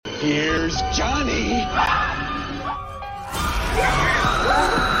Here's Johnny.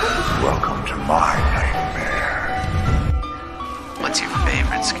 Welcome to my nightmare. What's your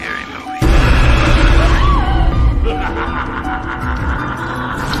favorite scary movie?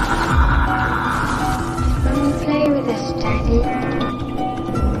 Let me play with this, Daddy.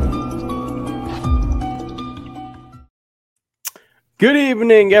 Good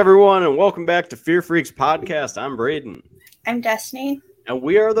evening, everyone, and welcome back to Fear Freaks Podcast. I'm Braden. I'm Destiny. And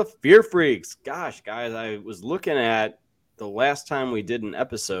we are the Fear Freaks. Gosh, guys, I was looking at the last time we did an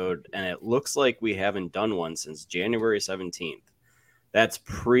episode, and it looks like we haven't done one since January 17th. That's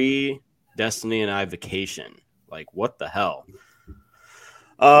pre-Destiny and I vacation. Like, what the hell?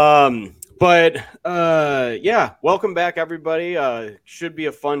 Yeah, welcome back, everybody. Should be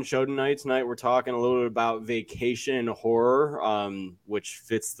a fun show tonight. Tonight we're talking a little bit about vacation horror, which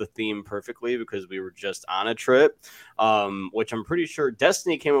fits the theme perfectly because we were just on a trip, which I'm pretty sure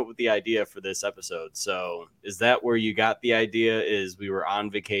Destiny came up with the idea for this episode. So is that where you got the idea? Is we were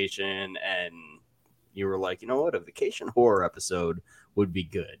on vacation and you were like, you know what, a vacation horror episode would be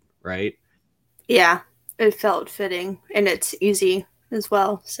good, right? Yeah, it felt fitting, and it's easy as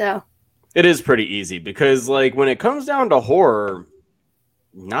well, so... It is pretty easy because, like, when it comes down to horror,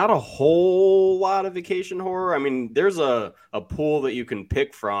 not a whole lot of vacation horror. I mean, there's a pool that you can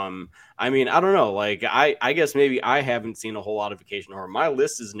pick from. I mean, I don't know. Like, I guess maybe I haven't seen a whole lot of vacation horror. My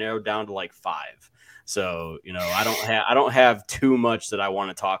list is narrowed down to like 5. So, you know, I don't have too much that I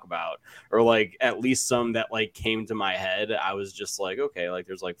want to talk about, or like at least some that like came to my head. I was just like, okay, like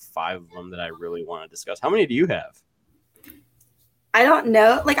there's like 5 of them that I really want to discuss. How many do you have? I don't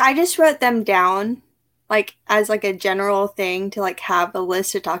know. Like, I just wrote them down, like, as, like, a general thing to, like, have a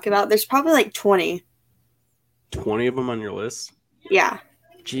list to talk about. There's probably, like, 20. 20 of them on your list? Yeah.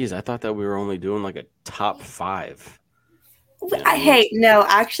 Jeez, I thought that we were only doing, like, a top 5. Hey, no,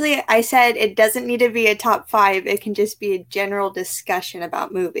 actually, I said it doesn't need to be a top 5. It can just be a general discussion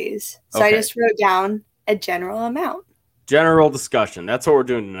about movies. So okay. I just wrote down a general amount. General discussion. That's what we're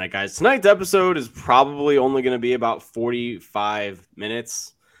doing tonight, guys. Tonight's episode is probably only going to be about 45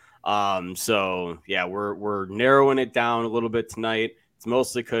 minutes. So yeah, we're narrowing it down a little bit tonight. It's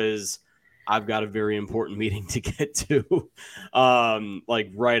mostly because I've got a very important meeting to get to,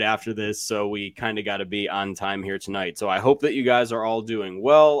 like right after this. So we kind of got to be on time here tonight. So I hope that you guys are all doing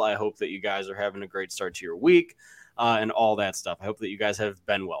well. I hope that you guys are having a great start to your week. And all that stuff. I hope that you guys have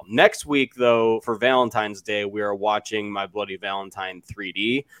been well. Next week, though, for Valentine's Day, we are watching My Bloody Valentine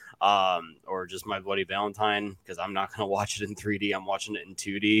 3D, or just My Bloody Valentine, because I'm not going to watch it in 3D. I'm watching it in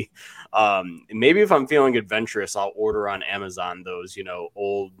 2D. Maybe if I'm feeling adventurous, I'll order on Amazon those, you know,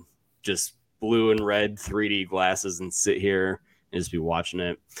 old, just blue and red 3D glasses and sit here and just be watching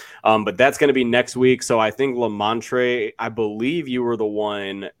it. But that's going to be next week. So I think Lamontre, I believe you were the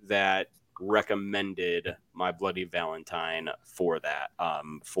one that recommended My Bloody Valentine for that,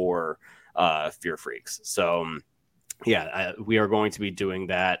 for Fear Freaks. So yeah, we are going to be doing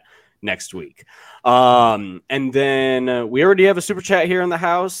that next week. And then we already have a super chat here in the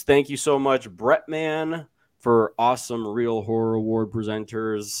house. Thank you so much, Brettman, for awesome Real Horror Award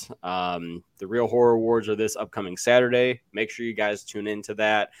presenters. The Real Horror Awards are this upcoming Saturday. Make sure you guys tune into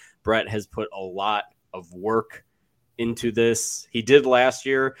that. Brett has put a lot of work into this. He did last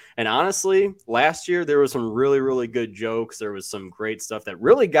year, and honestly, last year there was some really, really good jokes. There was some great stuff that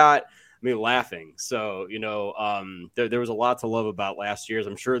really got me laughing. So, you know, there was a lot to love about last year's.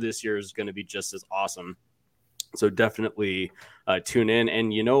 I'm sure this year is going to be just as awesome. So definitely tune in.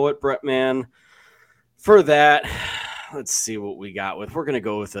 And you know what, Brett, man, for that, let's see what we got with. We're going to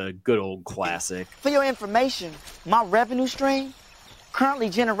go with a good old classic. For your information, my revenue stream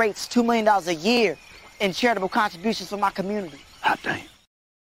currently generates $2 million a year in charitable contributions for my community. Hot damn.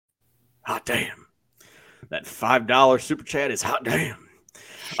 Hot damn. That $5 super chat is hot damn.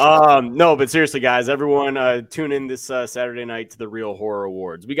 No, but seriously, guys, everyone tune in this Saturday night to the Real Horror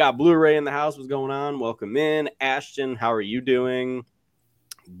Awards. We got Blu-ray in the house. What's going on? Welcome in. Ashton, how are you doing?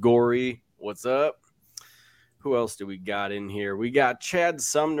 Gory, what's up? Who else do we got in here? We got Chad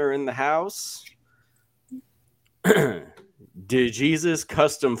Sumner in the house. DeJesus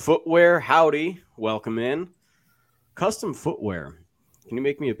Custom Footwear, howdy, welcome in. Custom footwear, can you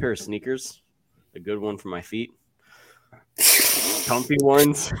make me a pair of sneakers? A good one for my feet? Comfy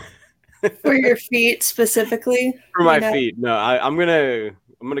ones? For your feet specifically? For my feet. No, I'm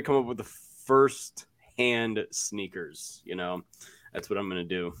gonna come up with the first hand sneakers, you know. That's what I'm gonna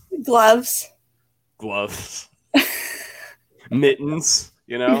do. Gloves. Mittens,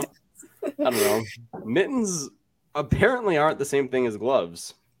 you know. I don't know. Mittens apparently aren't the same thing as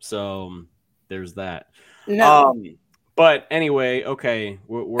gloves. So there's that. No. But anyway, okay,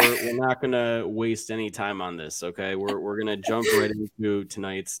 we're not gonna waste any time on this. Okay, we're gonna jump right into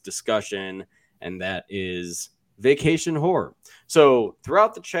tonight's discussion, and that is vacation horror. So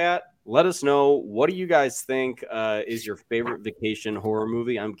throughout the chat, let us know, what do you guys think is your favorite vacation horror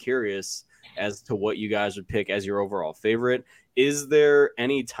movie? I'm curious as to what you guys would pick as your overall favorite. Is there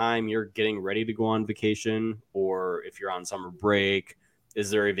any time you're getting ready to go on vacation, or if you're on summer break, is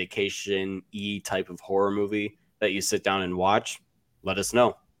there a vacation-y type of horror movie that you sit down and watch? Let us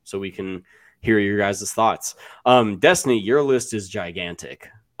know so we can hear your guys' thoughts. Destiny, your list is gigantic.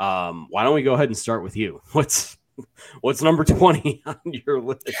 Why don't we go ahead and start with you? What's number 20 on your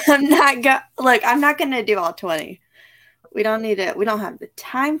list? I'm not gonna do all 20. We don't need it. We don't have the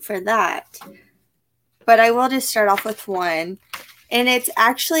time for that. But I will just start off with one, and it's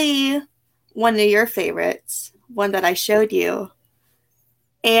actually one of your favorites, one that I showed you,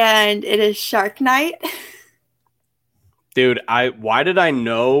 and it is Shark Night. Dude, why did I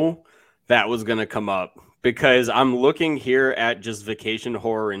know that was gonna come up? Because I'm looking here at just vacation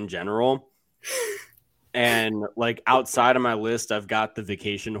horror in general, and like outside of my list, I've got the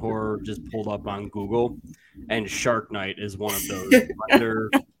vacation horror just pulled up on Google, and Shark Night is one of those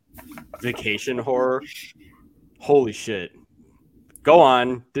other vacation horror. Holy shit! Go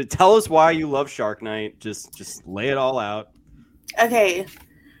on, tell us why you love Shark Night. Just lay it all out. Okay,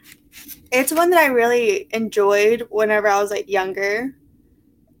 it's one that I really enjoyed whenever I was like younger.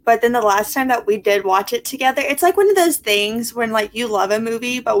 But then the last time that we did watch it together, it's like one of those things when like you love a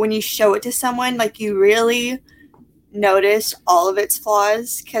movie, but when you show it to someone, like you really notice all of its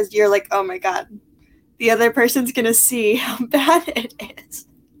flaws because you're like, oh my God, the other person's going to see how bad it is.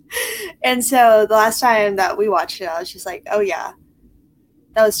 And so the last time that we watched it, I was just like, oh yeah,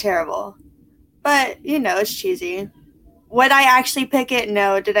 that was terrible. But, you know, it's cheesy. Would I actually pick it?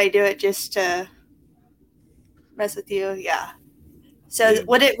 No. Did I do it just to mess with you? Yeah. So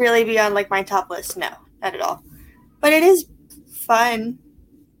would it really be on like my top list? No, not at all. But it is fun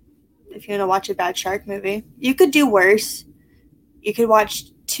if you want to watch a bad shark movie. You could do worse. You could watch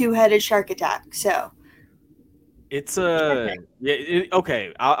Two-Headed Shark Attack. So it's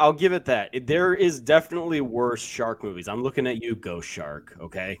okay. I'll give it that. There is definitely worse shark movies. I'm looking at you, Ghost Shark.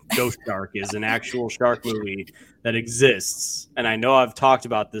 Okay, Ghost Shark is an actual shark movie that exists, and I know I've talked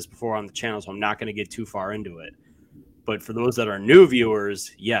about this before on the channel, so I'm not going to get too far into it. But for those that are new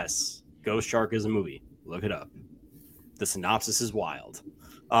viewers, yes, Ghost Shark is a movie. Look it up. The synopsis is wild.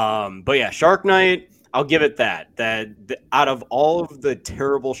 But yeah, Shark Night, I'll give it that. Out of all of the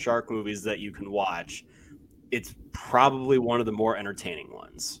terrible shark movies that you can watch, it's probably one of the more entertaining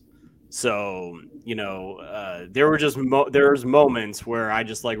ones. So, you know, there's moments where I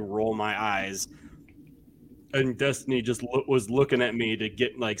just like roll my eyes, and Destiny just was looking at me to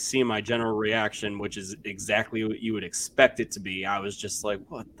get like see my general reaction, which is exactly what you would expect it to be. I was just like,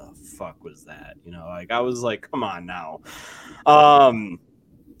 what the fuck was that? You know, like I was like, come on now.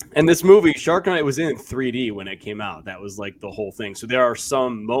 And this movie, Shark Night, was in 3D when it came out. That was like the whole thing. So there are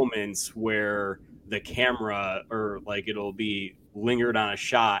some moments where the camera or like it'll be lingered on a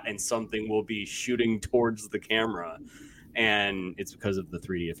shot and something will be shooting towards the camera. And it's because of the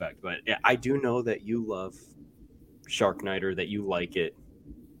 3D effect. But yeah, I do know that you love Shark Night, or that you like it,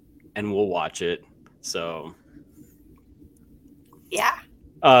 and we'll watch it. So yeah.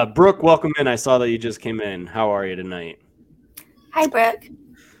 Brooke, welcome in. I saw that you just came in. How are you tonight? Hi, Brooke.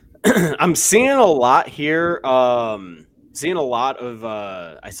 I'm seeing a lot here. Seeing a lot of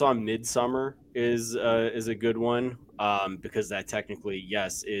I saw Midsummer is a good one, because that technically,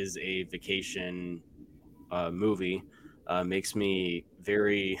 yes, is a vacation movie. Makes me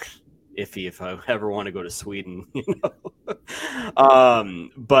very iffy if I ever want to go to Sweden, you know.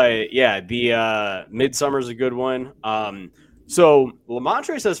 But yeah, the Midsummer is a good one. So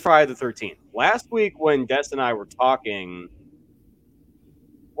Lamontre says Friday the 13th. Last week when Des and I were talking,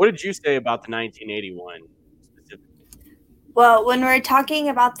 what did you say about the 1981 specifically? Well, when we're talking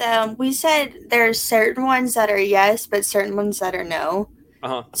about them, we said there's certain ones that are yes, but certain ones that are no.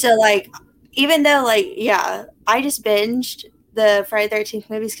 Uh-huh. So like, even though like, yeah, I just binged the Friday the 13th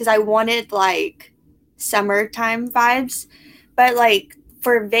movies because I wanted like summertime vibes, but like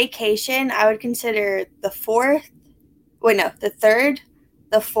for vacation I would consider the 3rd,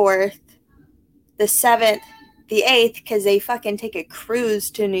 the 4th, the 7th, the 8th, because they fucking take a cruise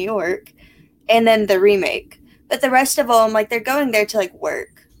to New York, and then the remake. But the rest of them, like, they're going there to like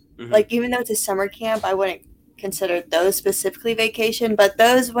work. Mm-hmm. Like, even though it's a summer camp, I wouldn't consider those specifically vacation, but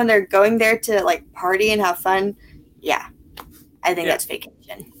those when they're going there to like party and have fun, yeah, I think that's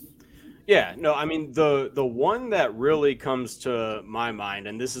vacation. Yeah, no, I mean, the one that really comes to my mind,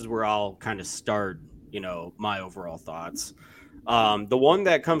 and this is where I'll kind of start my overall thoughts. The one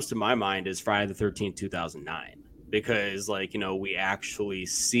that comes to my mind is Friday the 13th, 2009, because we actually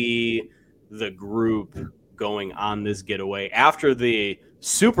see the group going on this getaway after the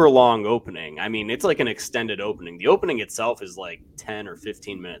super long opening. I mean, it's like an extended opening. The opening itself is like 10 or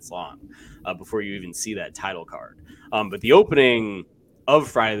 15 minutes long before you even see that title card. But the opening of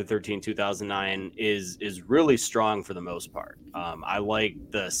Friday the 13th, 2009 is really strong for the most part. I like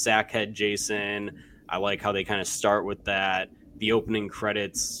the Sackhead Jason. I like how they kind of start with that. The opening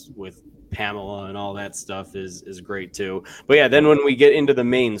credits with Pamela and all that stuff is great too. But yeah, then when we get into the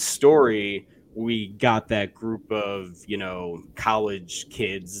main story, we got that group of, college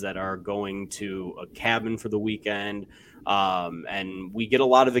kids that are going to a cabin for the weekend. And we get a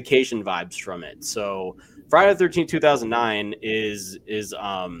lot of vacation vibes from it. So Friday the 13th, 2009 is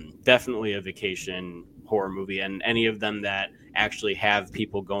definitely a vacation horror movie. And any of them that actually have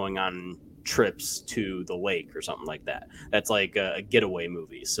people going on trips to the lake or something like that, that's like a getaway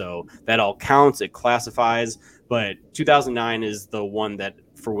movie. So that all counts. It classifies. But 2009 is the one that,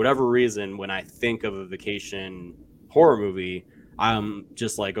 for whatever reason, when I think of a vacation horror movie, I'm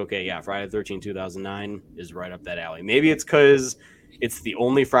just like, okay, yeah, Friday the 13th, 2009 is right up that alley. Maybe it's because it's the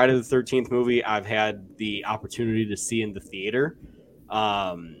only Friday the 13th movie I've had the opportunity to see in the theater.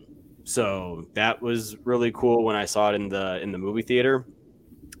 So that was really cool when I saw it in the movie theater.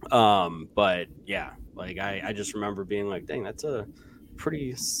 But yeah, like I just remember being like, dang, that's a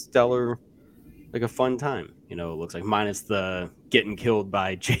pretty stellar, like a fun time. It looks like, minus the getting killed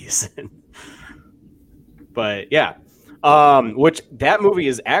by Jason. But yeah, which that movie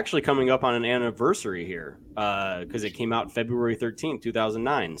is actually coming up on an anniversary here, because it came out February 13th,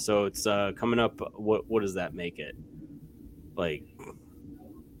 2009. So it's coming up. What does that make it? Like,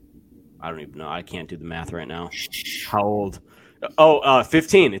 I don't even know. I can't do the math right now. How old? Oh,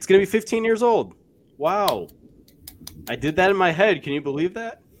 15. It's going to be 15 years old. Wow. I did that in my head. Can you believe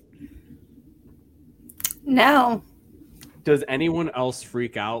that? No. Does anyone else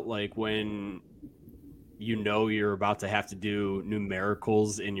freak out like when you're about to have to do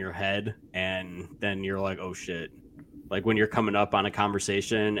numericals in your head and then you're like, oh shit? Like when you're coming up on a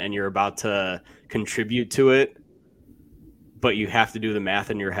conversation and you're about to contribute to it, but you have to do the math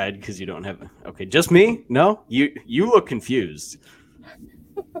in your head because you don't have. Okay, just me? No, you look confused.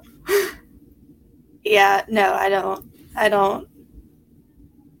 Yeah, no, I don't.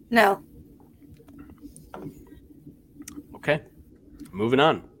 No. Okay, moving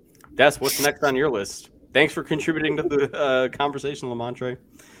on. Des, what's next on your list? Thanks for contributing to the conversation, Lamontre.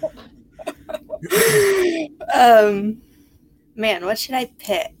 Man, what should I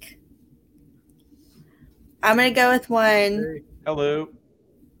pick? I'm going to go with one Hello.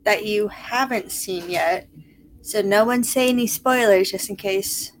 that you haven't seen yet. So no one say any spoilers just in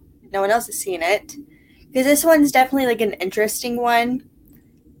case no one else has seen it. Because this one's definitely like an interesting one.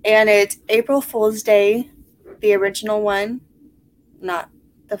 And it's April Fool's Day, the original one, not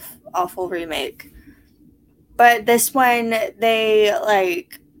the awful remake. But this one, they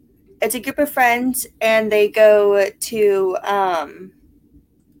it's a group of friends and they go to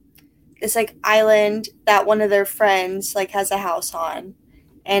this like island that one of their friends has a house on.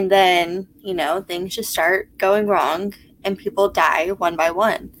 And then, things just start going wrong and people die one by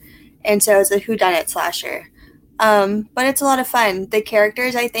one. And so it's a whodunit slasher. But it's a lot of fun. The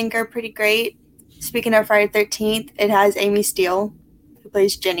characters, I think, are pretty great. Speaking of Friday the 13th, it has Amy Steele, who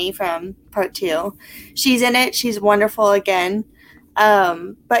plays Jenny from Part 2. She's in it. She's wonderful again.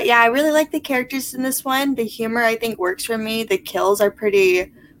 But yeah, I really like the characters in this one. The humor, I think, works for me. The kills are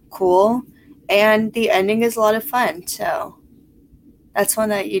pretty cool. And the ending is a lot of fun. So that's one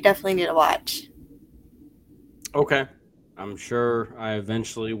that you definitely need to watch. Okay. I'm sure I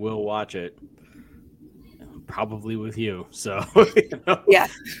eventually will watch it. Probably with you. So, Yeah.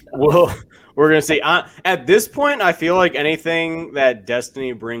 We're going to see. At this point, I feel like anything that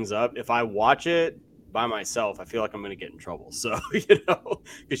Destiny brings up, if I watch it by myself, I feel like I'm going to get in trouble. So,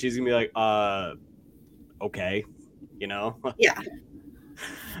 because she's going to be like, okay, Yeah.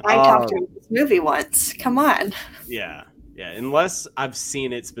 I talked about this movie once. Come on. Yeah. Yeah. Unless I've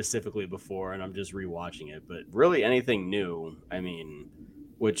seen it specifically before and I'm just rewatching it. But really anything new, I mean,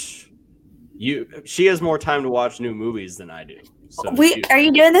 she has more time to watch new movies than I do. So are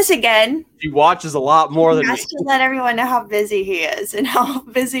you doing this again? She watches a lot more than me. Has to let everyone know how busy he is and how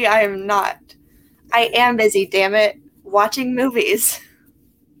busy I am not. I am busy, damn it, watching movies.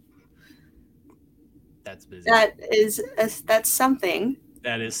 That's busy. That's something.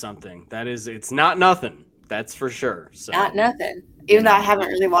 That is something. It's not nothing. That's for sure. So not nothing. Even though I haven't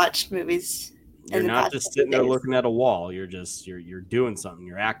really watched movies You're not just sitting there looking at a wall. You're doing something.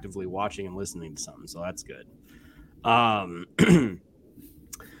 You're actively watching and listening to something. So that's good.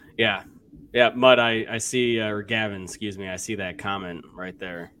 Yeah. Mud. I see, or Gavin, excuse me. I see that comment right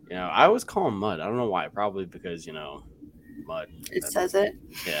there. I always call him Mud. I don't know why. Probably because Mud. It says it.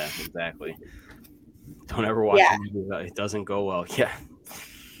 Yeah, exactly. Don't ever watch a movie that it doesn't go well. Yeah.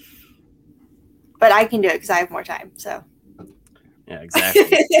 But I can do it because I have more time. So. Yeah,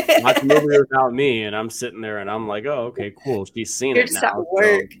 exactly. Watch a movie without me, and I'm sitting there, and I'm like, "Oh, okay, cool. She's seen it now." At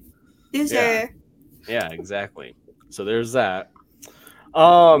work. So, yeah, exactly. So there's that.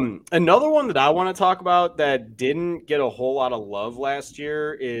 Another one that I want to talk about that didn't get a whole lot of love last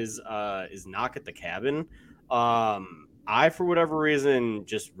year is Knock at the Cabin. I, for whatever reason,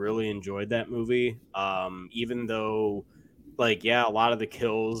 just really enjoyed that movie. Even though, a lot of the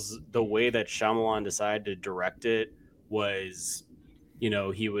kills, the way that Shyamalan decided to direct it was,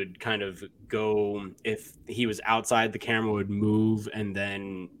 he would kind of go, if he was outside, the camera would move, and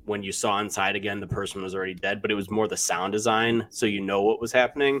then when you saw inside again, the person was already dead, but it was more the sound design, so what was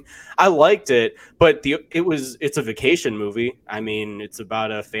happening. I liked it, but it's a vacation movie. I mean, it's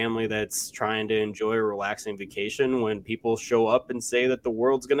about a family that's trying to enjoy a relaxing vacation when people show up and say that the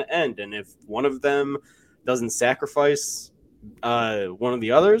world's going to end, and if one of them doesn't sacrifice one of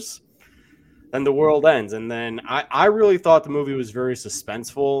the others, then the world ends. And then I really thought the movie was very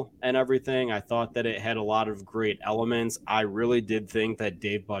suspenseful and everything. I thought that it had a lot of great elements. I really did think that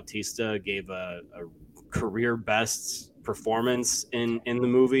Dave Bautista gave a career best performance in the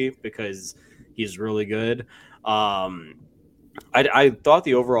movie because he's really good. I thought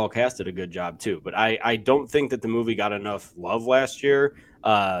the overall cast did a good job too, but I don't think that the movie got enough love last year.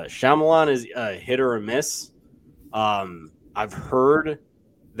 Shyamalan is a hit or a miss. I've heard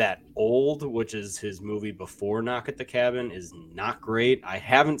that Old, which is his movie before Knock at the Cabin, is not great. I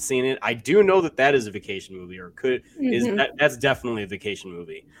haven't seen it. I do know that is a vacation movie, or that's definitely a vacation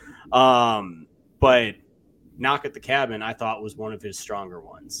movie. But Knock at the Cabin, I thought, was one of his stronger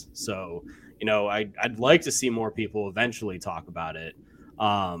ones. So, I'd like to see more people eventually talk about it.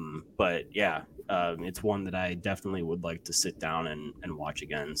 But yeah, it's one that I definitely would like to sit down and watch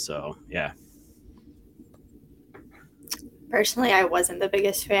again. So yeah. Personally, I wasn't the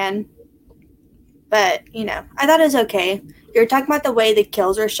biggest fan, but I thought it was okay. You're talking about the way the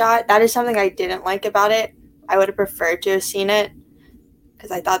kills were shot. That is something I didn't like about it. I would have preferred to have seen it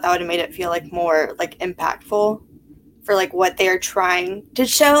because I thought that would have made it feel more impactful for what they are trying to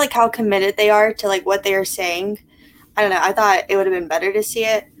show, how committed they are to what they are saying. I don't know. I thought it would have been better to see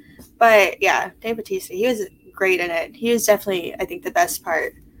it, but yeah, Dave Bautista, he was great in it. He was definitely, I think, the best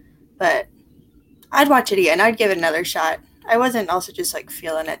part. But I'd watch it again. I'd give it another shot. I wasn't also just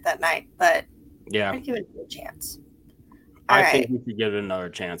feeling it that night, but yeah, I'd give it a chance. I think we should give it another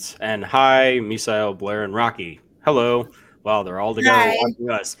chance. And hi, Misael, Blair, and Rocky. Hello. Wow, they're all together watching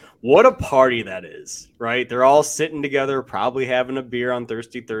us. What a party that is, right? They're all sitting together, probably having a beer on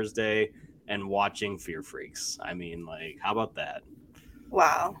Thirsty Thursday and watching Fear Freaks. I mean, how about that?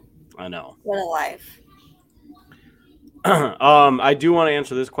 Wow. I know. What a life. I do want to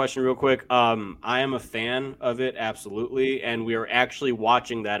answer this question real quick. I am a fan of it, absolutely, and we are actually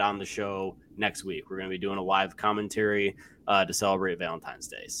watching that on the show next week. We're going to be doing a live commentary to celebrate Valentine's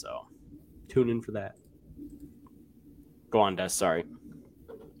Day, so tune in for that. Go on, Des. Sorry.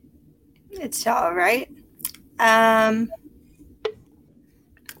 It's all right.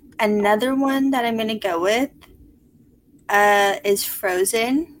 Another one that I'm going to go with is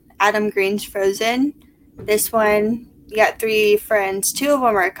Frozen. Adam Green's Frozen. This one, you got 3 friends. 2 of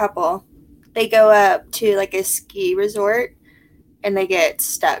them are a couple. They go up to a ski resort and they get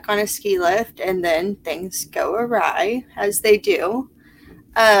stuck on a ski lift, and then things go awry, as they do.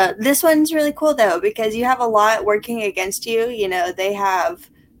 This one's really cool though, because you have a lot working against you. They have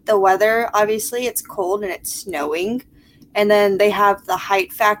the weather, obviously it's cold and it's snowing, and then they have the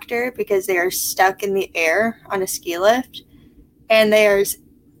height factor because they are stuck in the air on a ski lift, and there's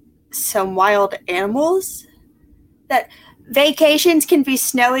some wild animals. That vacations can be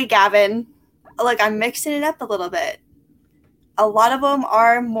snowy, Gavin. I'm mixing it up a little bit. A lot of them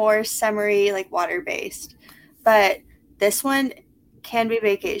are more summery, water based, but this one can be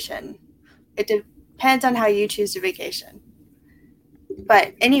vacation. It depends on how you choose to vacation.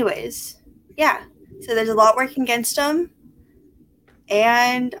 But anyways, yeah. So there's a lot working against them,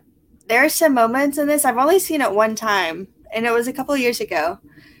 and there are some moments in this. I've only seen it one time, and it was a couple of years ago.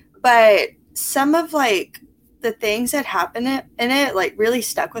 But some of the things that happened in it really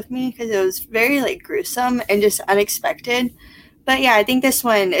stuck with me because it was very gruesome and just unexpected. But yeah, I think this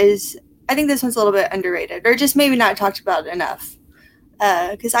one's a little bit underrated, or just maybe not talked about enough.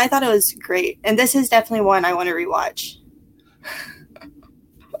 because I thought it was great. And this is definitely one I want to rewatch.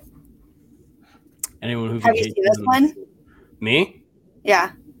 Anyone who Have you seen this one? Me?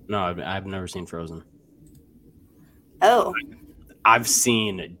 Yeah. No, I've never seen Frozen. Oh. I've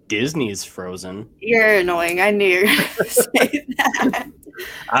seen Disney's Frozen. You're annoying. I knew you were going to say that.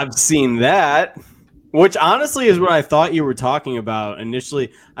 I've seen that, which honestly is what I thought you were talking about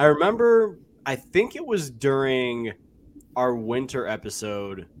initially. I remember, I think it was during our winter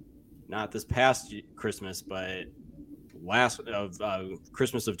episode, not this past Christmas, but last of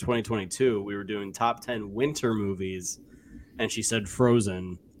Christmas of 2022, we were doing top 10 winter movies, and she said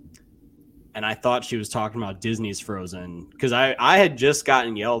Frozen. And I thought she was talking about Disney's Frozen because I had just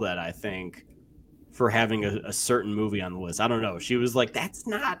gotten yelled at, I think, for having a certain movie on the list. I don't know. She was like, that's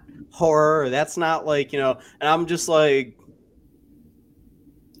not horror. That's not like, and I'm just like.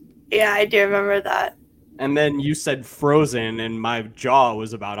 Yeah, I do remember that. And then you said Frozen and my jaw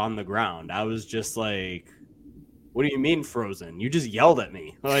was about on the ground. I was just like, what do you mean Frozen? You just yelled at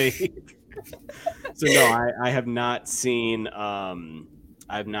me. Like, so no, I have not seen,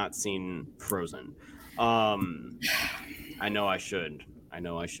 I've not seen Frozen. I know I should.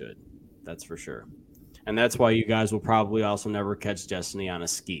 That's for sure. And that's why you guys will probably also never catch Destiny on a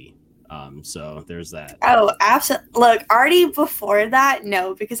ski. So there's that. Oh, absolutely. Look, already before that,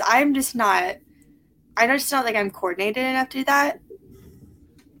 no, because I'm just not like I'm coordinated enough to do that.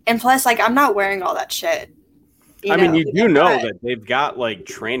 And plus, like, I'm not wearing all that shit. I mean, you do know that they've got like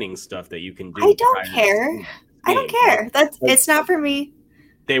training stuff that you can do. I don't care. It's not for me.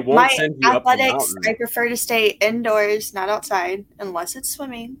 They won't send you up the athletics, mountain. I prefer to stay indoors, not outside, unless it's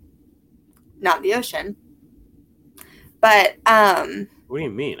swimming, not the ocean. But what do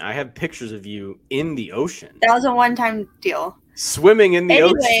you mean? I have pictures of you in the ocean. That was a one-time deal. Swimming in the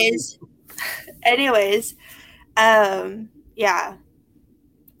ocean. Anyways, yeah.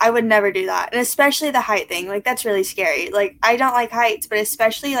 I would never do that. And especially the height thing. Like, that's really scary. Like, I don't like heights, but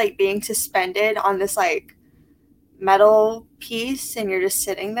especially, like, being suspended on this, like, metal piece and you're just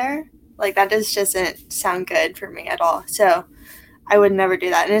sitting there. Like, that just doesn't sound good for me at all. So, I would never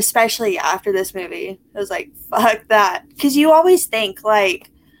do that. And especially after this movie, I was like, fuck that. Because you always think, like,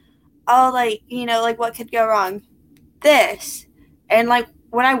 oh, like, like, what could go wrong? This. And, like,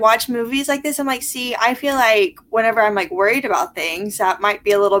 when I watch movies like this, I'm like, see, I feel like whenever I'm like worried about things that might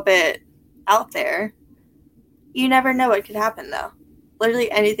be a little bit out there, you never know what could happen though.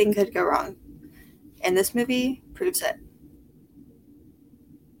 Literally anything could go wrong. And this movie proves it.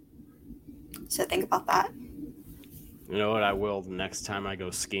 So think about that. You know what? I will the next time I go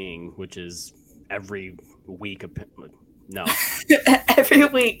skiing, which is every week. No. Every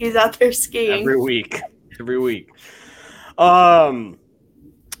week he's out there skiing. Every week.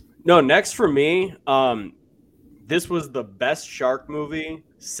 No, next for me, this was the best shark movie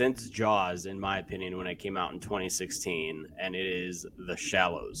since Jaws, in my opinion, when it came out in 2016, and it is The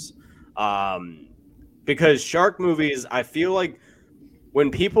Shallows. Because shark movies, I feel like when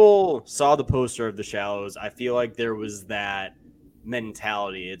people saw the poster of The Shallows, I feel like there was that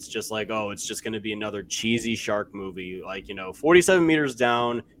mentality. It's just like, oh, it's just going to be another cheesy shark movie. Like, 47 meters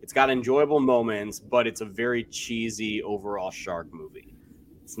down, it's got enjoyable moments, but it's a very cheesy overall shark movie.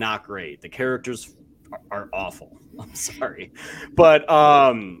 It's not great. The characters are awful. I'm sorry. But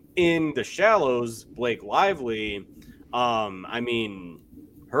in The Shallows, Blake Lively, I mean,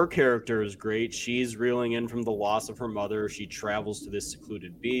 her character is great. She's reeling in from the loss of her mother. She travels to this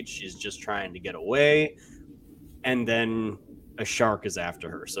secluded beach. She's just trying to get away. And then a shark is after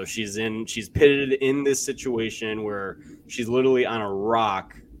her. So she's pitted in this situation where she's literally on a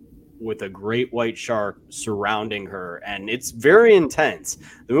rock with a great white shark surrounding her, and it's very intense.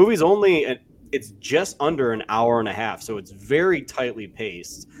 The movie's it's just under an hour and a half, so it's very tightly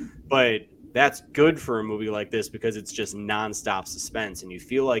paced, but that's good for a movie like this because it's just nonstop suspense, and you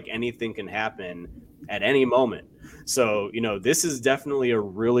feel like anything can happen at any moment. So, this is definitely a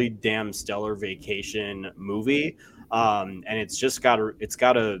really damn stellar vacation movie, and it's got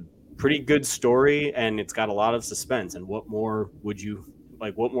a pretty good story, and it's got a lot of suspense, and what more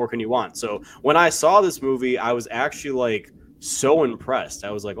can you want? So when I saw this movie, I was actually like so impressed.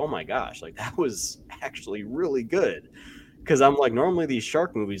 I was like, oh my gosh, like that was actually really good. Cause I'm like, normally these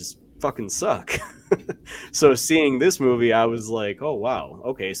shark movies fucking suck. So seeing this movie, I was like, oh wow.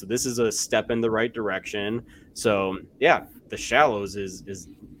 Okay. So this is a step in the right direction. So yeah, The Shallows is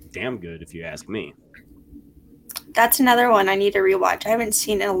damn good if you ask me. That's another one I need to rewatch. I haven't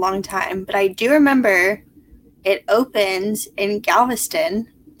seen it in a long time, but I do remember it opens in Galveston,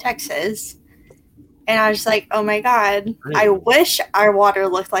 Texas, And I was like, oh my God, I wish our water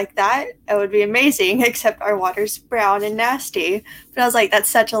looked like that. It would be amazing, except our water's brown and nasty. But I was like, that's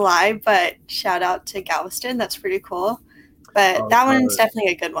such a lie. But shout out to Galveston. That's pretty cool. But that one's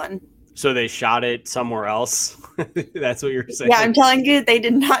definitely a good one. So they shot it somewhere else? That's what you're saying? Yeah, I'm telling you, they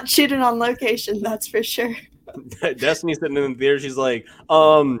did not shoot it on location. That's for sure. Destiny's sitting in the theater. She's like,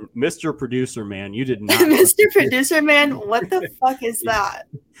 Mr. Producer Man, you did not. Mr. Producer Man, what the fuck is that?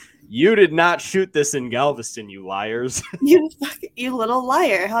 You did not shoot this in Galveston, you liars. You little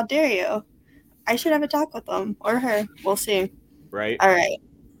liar. How dare you? I should have a talk with them or her. We'll see. Right. All right.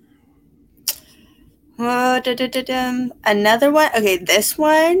 Another one. Okay, this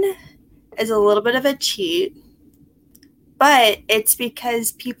one is a little bit of a cheat, but it's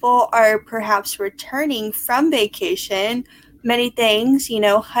because people are perhaps returning from vacation. Many things,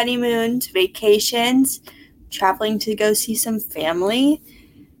 honeymoons, vacations, traveling to go see some family,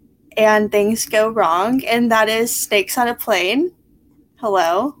 and things go wrong, and that is Snakes on a Plane.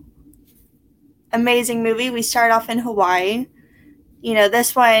 Hello. Amazing movie. We start off in Hawaii.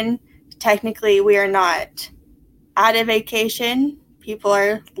 This one, technically, we are not at a vacation. People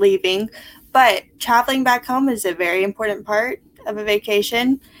are leaving. But traveling back home is a very important part of a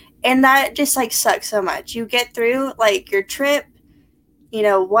vacation. And that just, sucks so much. You get through, your trip.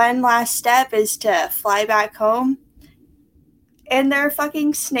 One last step is to fly back home. And there are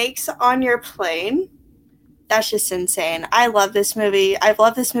fucking snakes on your plane. That's just insane. I love this movie. I've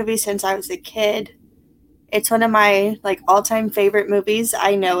loved this movie since I was a kid. It's one of my all-time favorite movies.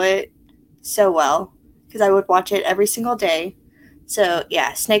 I know it so well because I would watch it every single day. So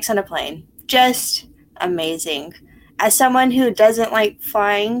yeah, Snakes on a Plane. Just amazing. As someone who doesn't like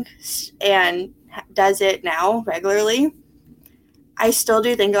flying and does it now regularly, I still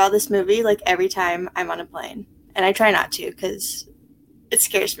do think about this movie every time I'm on a plane. And I try not to because it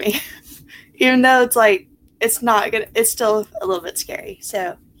scares me. Even though it's not good, it's still a little bit scary.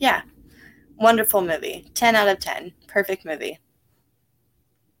 So yeah, wonderful movie. 10 out of 10. Perfect movie.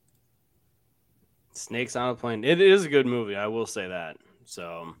 Snakes on a Plane. It is a good movie. I will say that.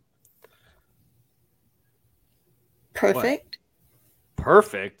 So perfect. What?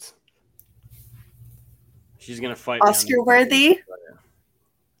 Perfect. She's gonna fight. Oscar worthy.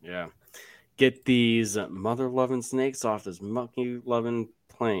 Yeah. Get these mother-loving snakes off this monkey-loving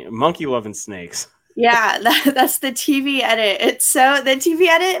plane. Monkey-loving snakes. Yeah, that's the TV edit. The TV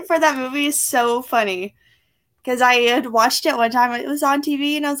edit for that movie is so funny. Because I had watched it one time. It was on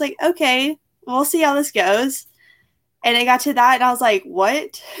TV, and I was like, okay, we'll see how this goes. And it got to that, and I was like,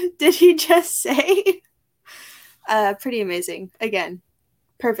 what did he just say? Pretty amazing. Again,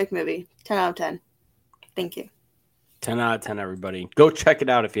 perfect movie. 10 out of 10. Thank you. 10 out of 10, everybody. Go check it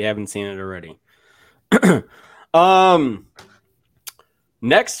out if you haven't seen it already.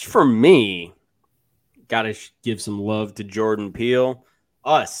 Next for me, gotta give some love to Jordan Peele.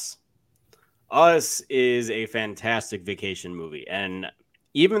 Us is a fantastic vacation movie. And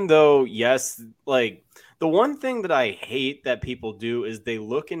even though, yes, the one thing that I hate that people do is they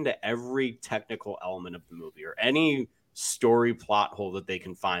look into every technical element of the movie or any story plot hole that they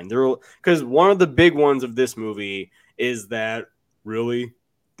can find. Because one of the big ones of this movie is that really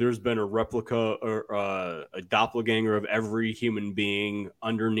there's been a replica or a doppelganger of every human being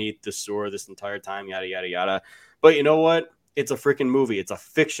underneath the sewer this entire time, yada, yada, yada. But you know what? It's a freaking movie. It's a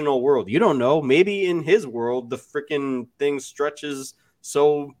fictional world. You don't know. Maybe in his world, the freaking thing stretches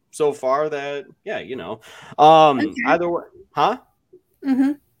so far that, yeah, okay. Either way. Huh?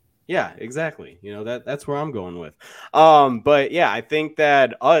 Mm-hmm. Yeah, exactly. That's where I'm going with. But yeah, I think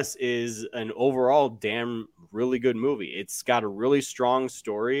that Us is an overall damn really good movie. It's got a really strong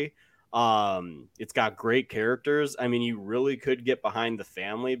story. It's got great characters. I mean, you really could get behind the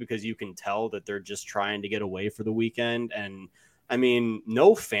family because you can tell that they're just trying to get away for the weekend. And I mean,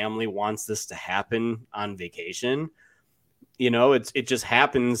 no family wants this to happen on vacation. It just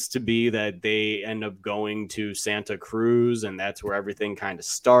happens to be that they end up going to Santa Cruz, and that's where everything kind of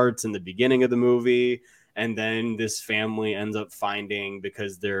starts in the beginning of the movie. And then this family ends up finding,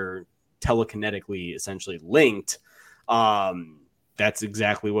 because they're telekinetically essentially linked, that's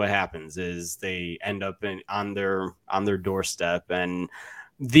exactly what happens, is they end up on their doorstep. And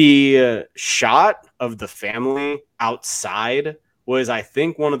the shot of the family outside was, I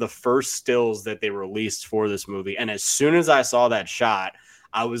think, one of the first stills that they released for this movie. And as soon as I saw that shot,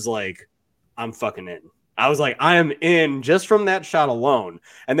 I was like, I'm fucking in. I was like, I am in just from that shot alone.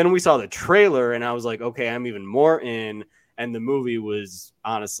 And then we saw the trailer and I was like, okay, I'm even more in. And the movie was,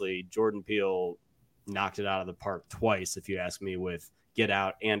 honestly, Jordan Peele knocked it out of the park twice, if you ask me, with Get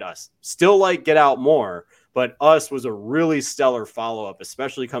Out and Us. Still like Get Out more, but Us was a really stellar follow-up,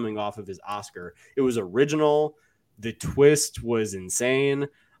 especially coming off of his Oscar. It was original. The twist was insane.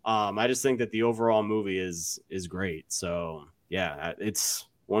 I just think that the overall movie is great. So yeah, it's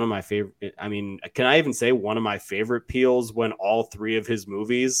one of my favorite. I mean, can I even say one of my favorite Peels when all three of his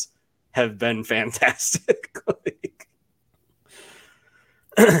movies have been fantastic?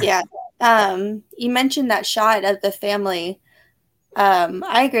 Yeah. You mentioned that shot of the family.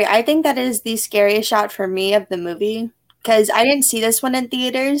 I agree. I think that is the scariest shot for me of the movie because I didn't see this one in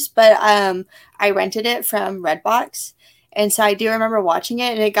theaters, but I rented it from Redbox. And so I do remember watching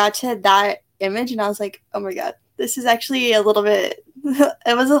it, and it got to that image, and I was like, oh my God, this is actually a little bit,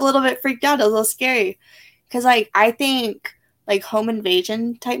 it was a little bit freaked out, a little scary. Because, like, I think, like, home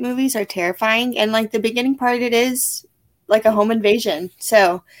invasion type movies are terrifying, and, like, the beginning part of it is, like, a home invasion.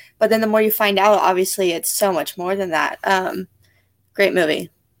 So, but then the more you find out, obviously, it's so much more than that. Great movie.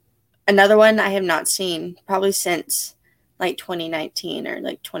 Another one I have not seen probably since, like, 2019 or,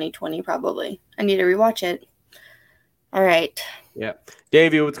 like, 2020 probably. I need to rewatch it. All right. Yeah.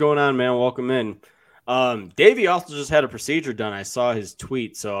 Davey, what's going on, man? Welcome in. Davey also just had a procedure done. I saw his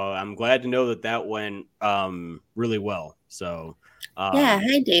tweet, so I'm glad to know that went really well. So yeah,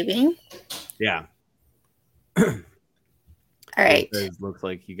 hi Davey. Yeah. All right. It looks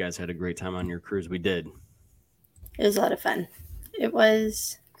like you guys had a great time on your cruise. We did. It was a lot of fun. It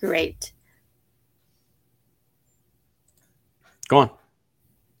was great. Go on.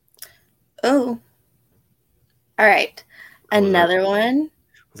 Oh. All right. Another one.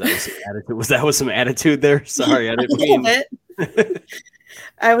 Was that with some attitude there? Sorry, I didn't mean it.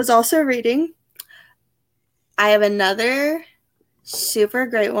 I was also reading. I have another super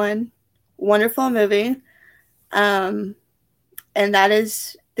great one. Wonderful movie. And that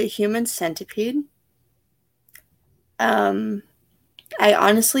is The Human Centipede. I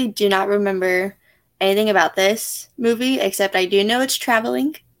honestly do not remember anything about this movie, except I do know it's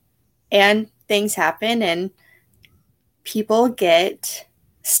traveling and things happen and people get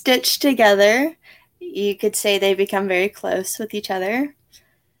stitched together. You could say they become very close with each other.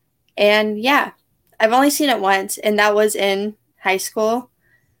 And yeah, I've only seen it once, and that was in high school.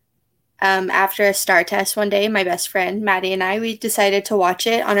 After a STAR test one day, my best friend, Maddie, and I, we decided to watch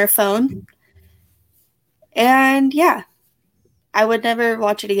it on our phone. And yeah, I would never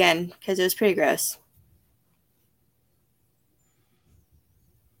watch it again because it was pretty gross.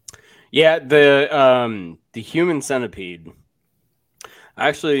 Yeah, the Human Centipede.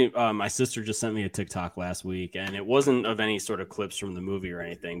 Actually, my sister just sent me a TikTok last week, and it wasn't of any sort of clips from the movie or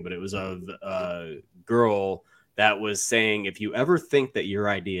anything, but it was of a girl that was saying, if you ever think that your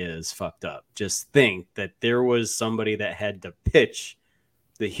idea is fucked up, just think that there was somebody that had to pitch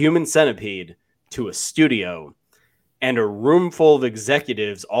the Human Centipede to a studio, and a room full of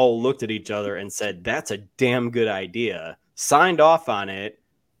executives all looked at each other and said, that's a damn good idea, signed off on it,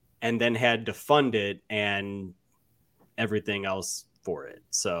 and then had to fund it and everything else for it.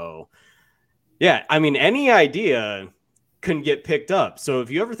 So yeah, I mean, any idea can get picked up. So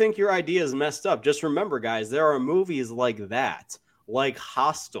if you ever think your idea is messed up, just remember, guys, there are movies like that, like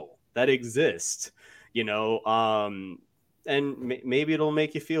Hostel, that exist, you know, and maybe it'll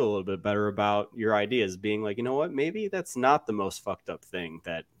make you feel a little bit better about your ideas, being like, you know what, maybe that's not the most fucked up thing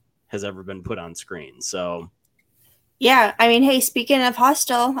that has ever been put on screen. So yeah, I mean, hey, speaking of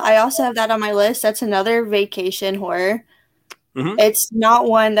Hostel, I also have that on my list. That's another vacation horror. Mm-hmm. It's not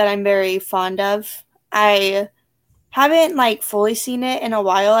one that I'm very fond of. I haven't like fully seen it in a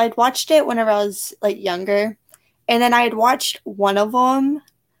while. I'd watched it whenever I was like younger, and then I had watched one of them.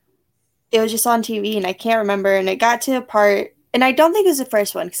 It was just on TV, and I can't remember. And it got to a part, and I don't think it was the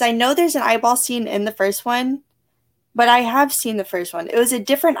first one because I know there's an eyeball scene in the first one, but I have seen the first one. It was a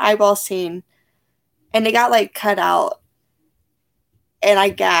different eyeball scene, and it got like cut out. And I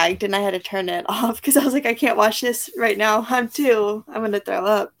gagged, and I had to turn it off because I was like, I can't watch this right now. I'm going to throw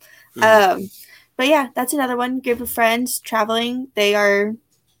up. Mm-hmm. But yeah, that's another one. Group of friends traveling. They are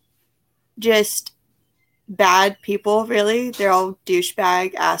just bad people, really. They're all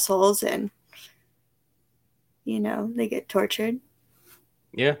douchebag assholes, and, you know, they get tortured.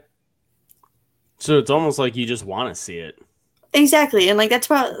 Yeah. So it's almost like you just want to see it. Exactly. And, like, that's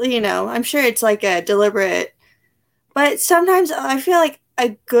probably, you know, I'm sure it's like a deliberate. But sometimes I feel like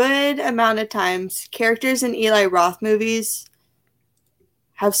a good amount of times characters in Eli Roth movies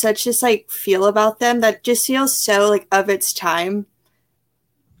have such this like feel about them that just feels so like of its time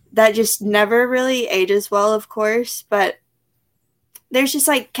that just never really ages well, of course. But there's just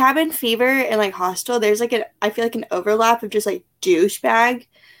like Cabin Fever and like Hostel. There's like I feel like an overlap of just like douchebag.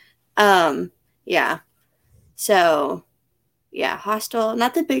 Yeah. So Yeah, Hostel.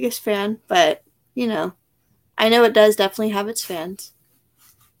 Not the biggest fan, but you know, I know it does definitely have its fans.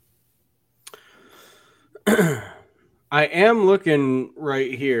 I am looking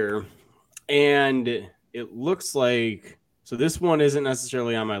right here, and it looks like so this one isn't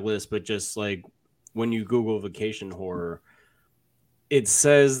necessarily on my list, but just like when you Google vacation horror, it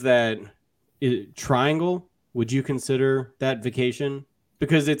says that Triangle. Would you consider that vacation?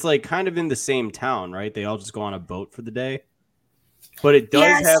 Because it's like kind of in the same town, right? They all just go on a boat for the day. But it does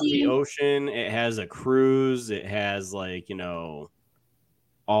Yeah, have see, the ocean. It has a cruise. It has like,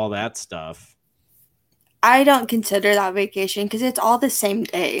 all that stuff. I don't consider that vacation because it's all the same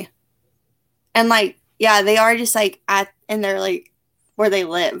day. And like, yeah, they are just like in their like where they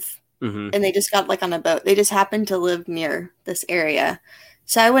live. Mm-hmm. And they just got like on a boat. They just happen to live near this area.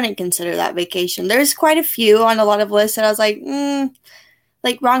 So I wouldn't consider that vacation. There's quite a few on a lot of lists that I was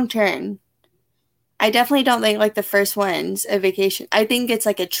like wrong turn. I definitely don't think like the first one's a vacation. I think it's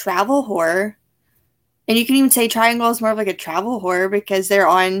like a travel horror. And you can even say Triangle is more of like a travel horror because they're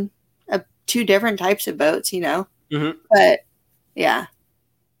on two different types of boats, Mm-hmm. But yeah.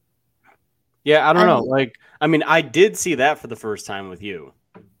 Yeah, I don't know. Like, I mean, I did see that for the first time with you.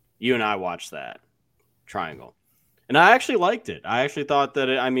 You and I watched that Triangle, and I actually liked it. I actually thought that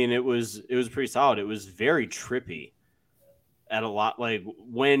it was pretty solid. It was very trippy at a lot. Like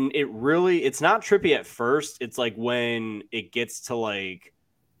when it's not trippy at first. It's like when it gets to like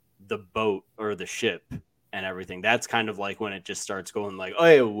the boat or the ship and everything. That's kind of like when it just starts going like,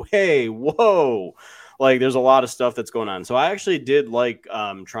 oh, hey, whoa. Like there's a lot of stuff that's going on. So I actually did like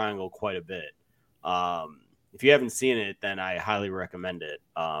Triangle quite a bit. If you haven't seen it, then I highly recommend it.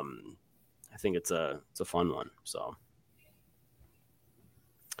 I think it's a fun one. So,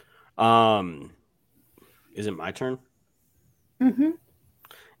 is it my turn? Mm-hmm.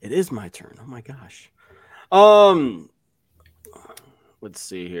 It is my turn. Oh my gosh. Let's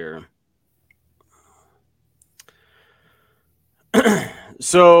see here.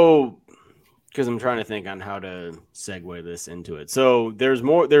 So, because I'm trying to think on how to segue this into it. So there's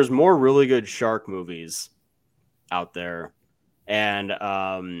more really good shark movies out there, and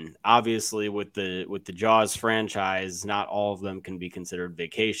obviously with the Jaws franchise, not all of them can be considered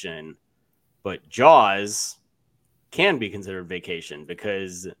vacation, but Jaws can be considered vacation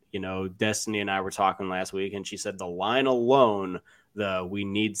because Destiny and I were talking last week, and she said the line alone, the "we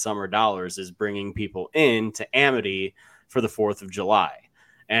need summer dollars," is bringing people in to Amity for the 4th of July.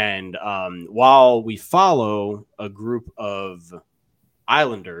 And while we follow a group of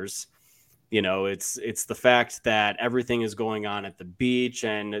islanders, it's the fact that everything is going on at the beach,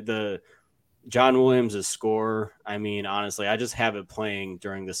 and the John Williams' score. I mean, honestly, I just have it playing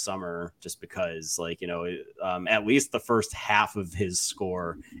during the summer just because, at least the first half of his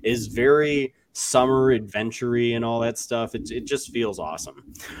score is very summer adventure-y and all that stuff. It just feels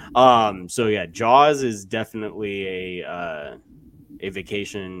awesome. So yeah, Jaws is definitely a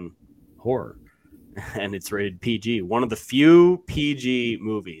vacation horror, and it's rated PG. One of the few PG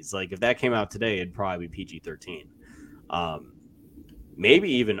movies. Like if that came out today, it'd probably be PG-13,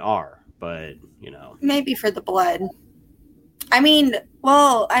 maybe even R. But Maybe for the blood. I mean,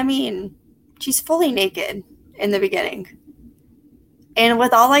 she's fully naked in the beginning, and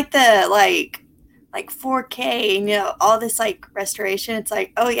with all like the like 4K and all this like restoration, it's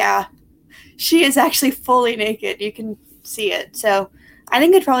like, oh yeah, she is actually fully naked. You can see it. So I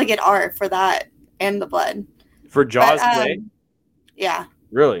think I'd probably get R for that and the blood. For Jaws today? Yeah.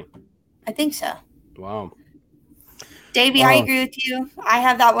 Really? I think so. Wow. Davey, I agree with you. I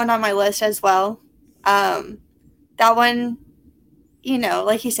have that one on my list as well. That one,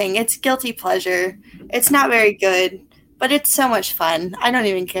 like he's saying, it's guilty pleasure. It's not very good, but it's so much fun. I don't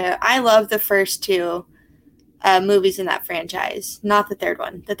even care. I love the first two movies in that franchise, not the third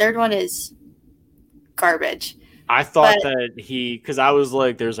one. The third one is garbage. I thought that because I was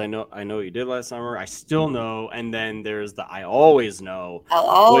like, there's I know what you did last summer. I still know, and then there's the I always know. I'll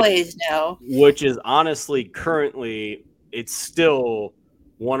always know. Which is honestly currently, it's still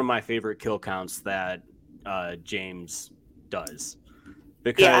one of my favorite kill counts that James does.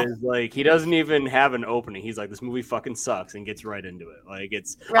 Because like he doesn't even have an opening. He's like, this movie fucking sucks, and gets right into it. Like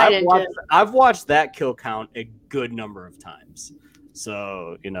I've watched that kill count a good number of times.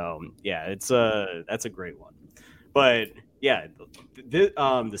 So yeah, that's a great one. But yeah,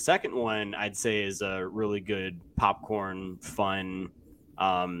 the second one I'd say is a really good popcorn, fun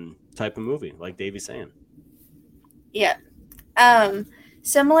type of movie, like Davey's saying. Yeah.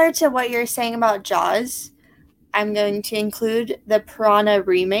 Similar to what you're saying about Jaws, I'm going to include the Piranha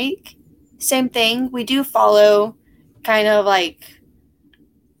remake. Same thing. We do follow kind of like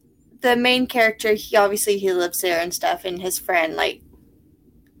the main character, he lives there and stuff, and his friend, like,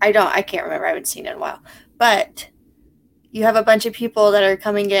 I can't remember, I haven't seen it in a while, but you have a bunch of people that are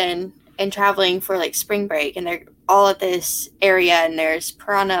coming in and traveling for, like, spring break, and they're all at this area, and there's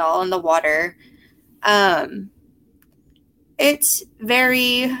piranha all in the water. It's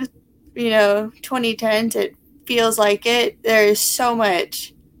very, 2010s, it feels like it. There's so many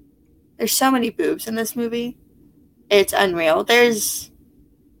boobs in this movie. It's unreal. There's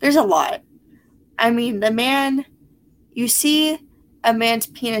a lot. I mean, you see a man's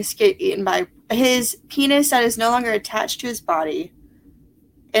penis get eaten by his penis that is no longer attached to his body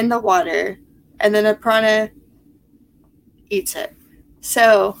in the water, and then a piranha eats it.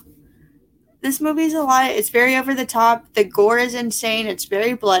 So this movie's a lot. It's very over the top. The gore is insane. It's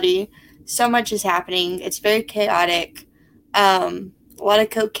very bloody. So much is happening. It's very chaotic. A lot of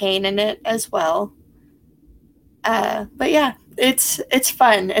cocaine in it as well. But yeah, it's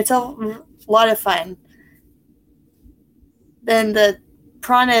fun. It's a lot of fun. Then the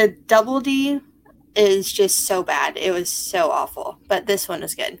Piranha Double D is just so bad. It was so awful. But this one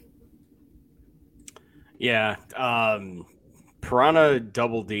is good. Yeah. Piranha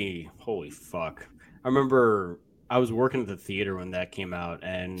Double D. Holy fuck. I remember I was working at the theater when that came out,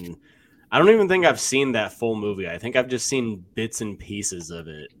 and I don't even think I've seen that full movie. I think I've just seen bits and pieces of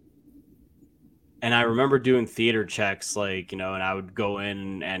it. And I remember doing theater checks, like, and I would go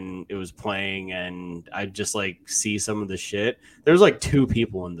in and it was playing and I'd just like see some of the shit. There was like 2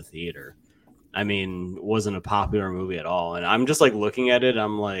 people in the theater. I mean, it wasn't a popular movie at all. And I'm just like looking at it.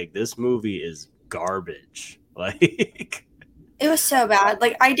 I'm like, this movie is garbage. Like, it was so bad.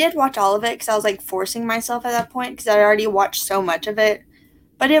 Like, I did watch all of it because I was like forcing myself at that point because I already watched so much of it.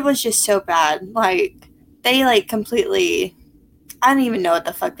 But it was just so bad. Like, they like completely, I don't even know what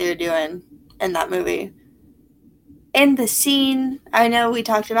the fuck they were doing in that movie. In the scene, I know we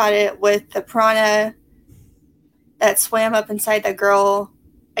talked about it with the piranha that swam up inside the girl.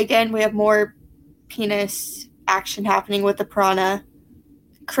 Again, we have more penis action happening with the piranha.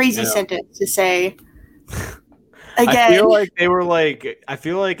 Crazy sentence to say. Again, I feel like they were like, I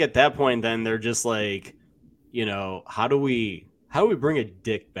feel like at that point then they're just like, how do we bring a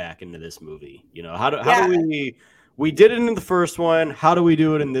dick back into this movie? How do we did it in the first one. How do we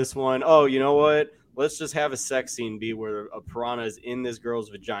do it in this one? Oh, you know what? Let's just have a sex scene be where a piranha is in this girl's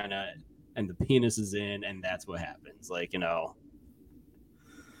vagina and the penis is in, and that's what happens. Like,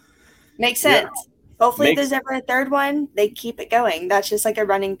 Makes sense. Yeah. Hopefully if there's ever a third one, they keep it going. That's just like a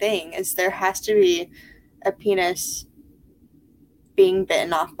running thing, is there has to be a penis being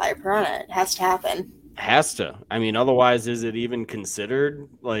bitten off by a piranha. It has to happen. Has to. I mean, otherwise, is it even considered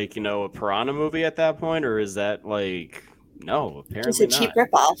like, a piranha movie at that point? Or is that like, no, apparently it's a not. cheap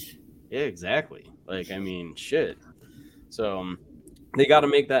ripoff. Yeah, exactly. Like, I mean, shit. So they got to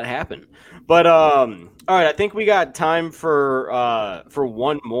make that happen. But, all right, I think we got time for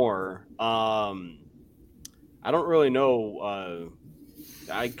one more. I don't really know.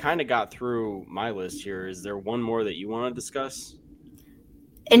 I kind of got through my list here. Is there one more that you want to discuss?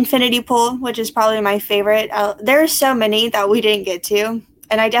 Infinity Pool, which is probably my favorite. There are so many that we didn't get to,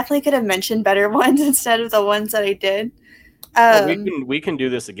 and I definitely could have mentioned better ones instead of the ones that I did. We can do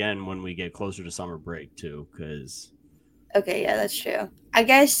this again when we get closer to summer break too, because. Okay, yeah, that's true. I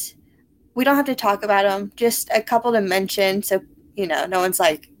guess we don't have to talk about them. Just a couple to mention, so no one's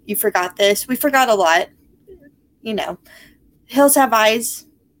like, you forgot this. We forgot a lot. Hills Have Eyes.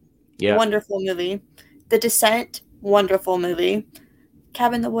 Yeah. Wonderful movie. The Descent. Wonderful movie.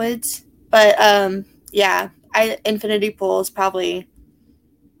 Cabin in the Woods. But yeah, Infinity Pool is probably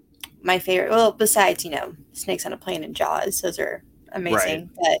my favorite. Well, besides, Snakes on a Plane and Jaws. Those are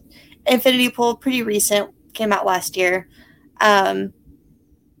amazing. Right. But Infinity Pool, pretty recent, came out last year.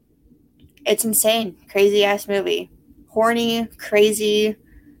 It's insane. Crazy ass movie. Horny, crazy,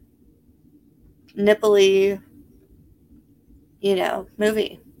 nipply,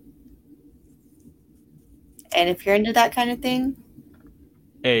 movie. And if you're into that kind of thing,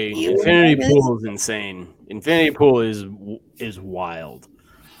 Infinity Pool is insane. Infinity Pool is wild.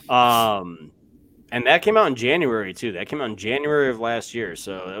 And that came out in January too. That came out in January of last year.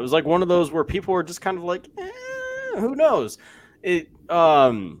 So it was like one of those where people were just kind of like, who knows? It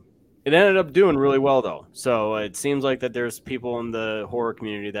ended up doing really well though. So it seems like that there's people in the horror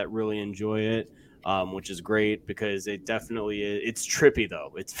community that really enjoy it, which is great because it definitely is. It's trippy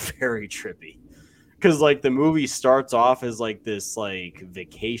though. It's very trippy. Because like the movie starts off as like this like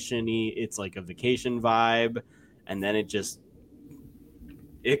vacation-y, it's like a vacation vibe, and then it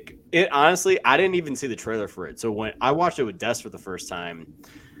honestly, I didn't even see the trailer for it. So when I watched it with Des for the first time,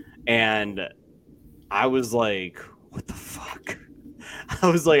 and I was like, what the fuck? I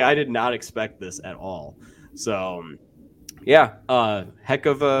was like, I did not expect this at all. So yeah, heck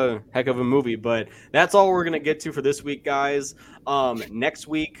of a movie, but that's all we're gonna get to for this week, guys. Next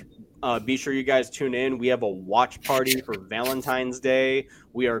week, be sure you guys tune in. We have a watch party for Valentine's Day.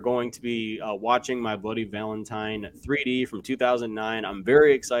 We are going to be watching My Bloody Valentine 3D from 2009. I'm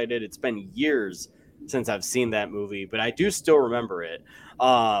very excited. It's been years since I've seen that movie, but I do still remember it.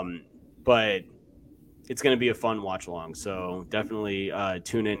 But it's going to be a fun watch along. So definitely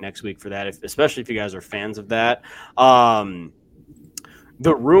tune in next week for that, especially if you guys are fans of that. The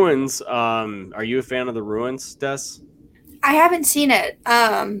Ruins. Are you a fan of The Ruins, Des? I haven't seen it.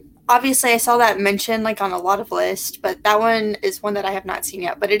 Obviously I saw that mentioned like on a lot of lists, but that one is one that I have not seen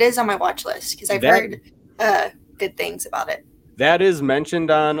yet, but it is on my watch list because I've heard good things about it. That is mentioned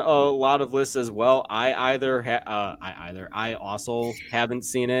on a lot of lists as well. I also haven't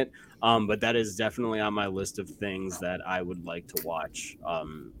seen it. But that is definitely on my list of things that I would like to watch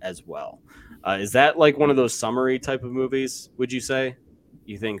as well. Is that like one of those summary type of movies, would you say?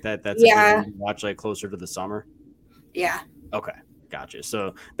 You think that's a good one to watch like closer to the summer? Yeah. Okay, gotcha.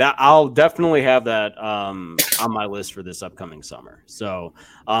 So that I'll definitely have that on my list for this upcoming summer. So,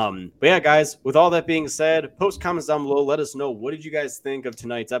 but yeah, guys, with all that being said, post comments down below. Let us know, what did you guys think of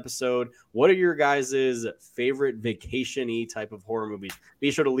tonight's episode? What are your guys' favorite vacation-y type of horror movies?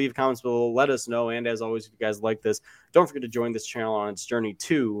 Be sure to leave comments below. Let us know. And as always, if you guys like this, don't forget to join this channel on its journey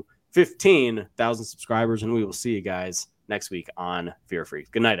to 15,000 subscribers. And we will see you guys next week on Fear Free.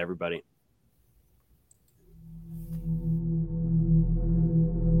 Good night, everybody.